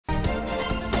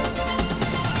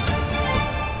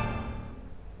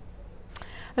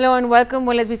Hello and welcome.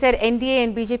 Well, as we said, NDA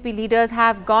and BJP leaders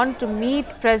have gone to meet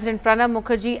President Pranab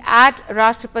Mukherjee at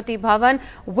Rashtrapati Bhavan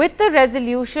with the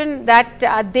resolution that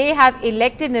they have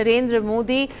elected Narendra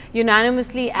Modi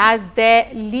unanimously as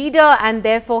their leader, and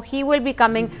therefore he will be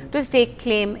coming to stake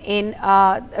claim in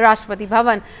Rashtrapati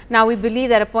Bhavan. Now, we believe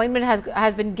that appointment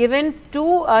has been given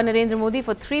to Narendra Modi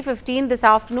for 3:15 this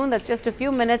afternoon. That's just a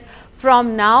few minutes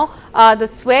from now. The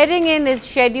swearing in is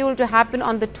scheduled to happen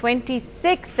on the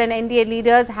 26th, and NDA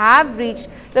leaders have reached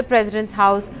the President's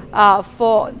house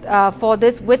for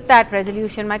this with that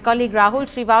resolution. My colleague Rahul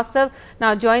Srivastav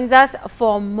now joins us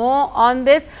for more on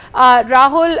this.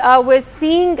 Rahul, we're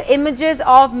seeing images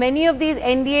of many of these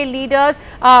NDA leaders.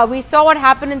 We saw what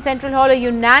happened in Central Hall, a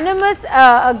unanimous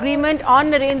agreement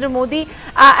on Narendra Modi,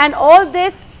 and all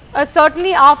this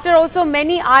certainly after also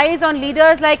many eyes on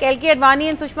leaders like LK Advani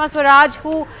and Sushma Swaraj,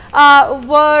 who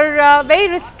were very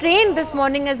restrained this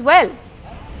morning as well.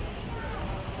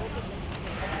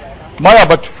 Maya,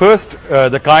 but first,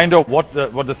 the kind of what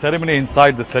the ceremony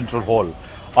inside the Central Hall.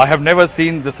 I have never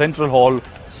seen the Central Hall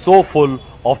so full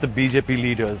of the BJP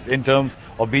leaders in terms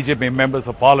of BJP members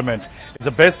of Parliament. It's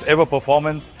the best ever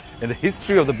performance in the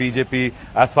history of the BJP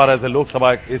as far as the Lok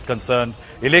Sabha is concerned,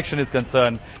 election is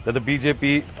concerned, that the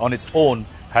BJP on its own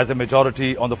has a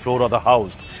majority on the floor of the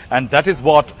House. And that is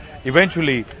what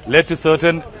eventually led to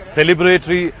certain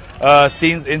celebratory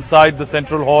scenes inside the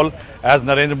Central Hall as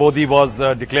Narendra Modi was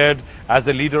declared as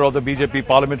the leader of the BJP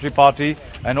Parliamentary Party,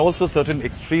 and also certain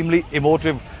extremely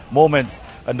emotive moments.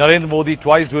 Narendra Modi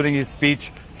twice during his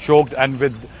speech choked, and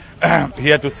with he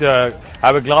had to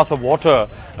have a glass of water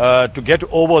to get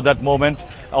over that moment.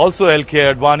 Also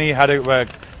LK Advani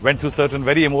went through certain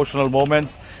very emotional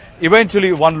moments.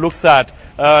 Eventually one looks at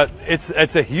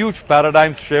it's a huge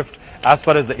paradigm shift as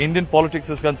far as the Indian politics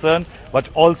is concerned, but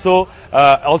also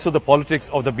the politics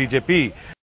of the BJP.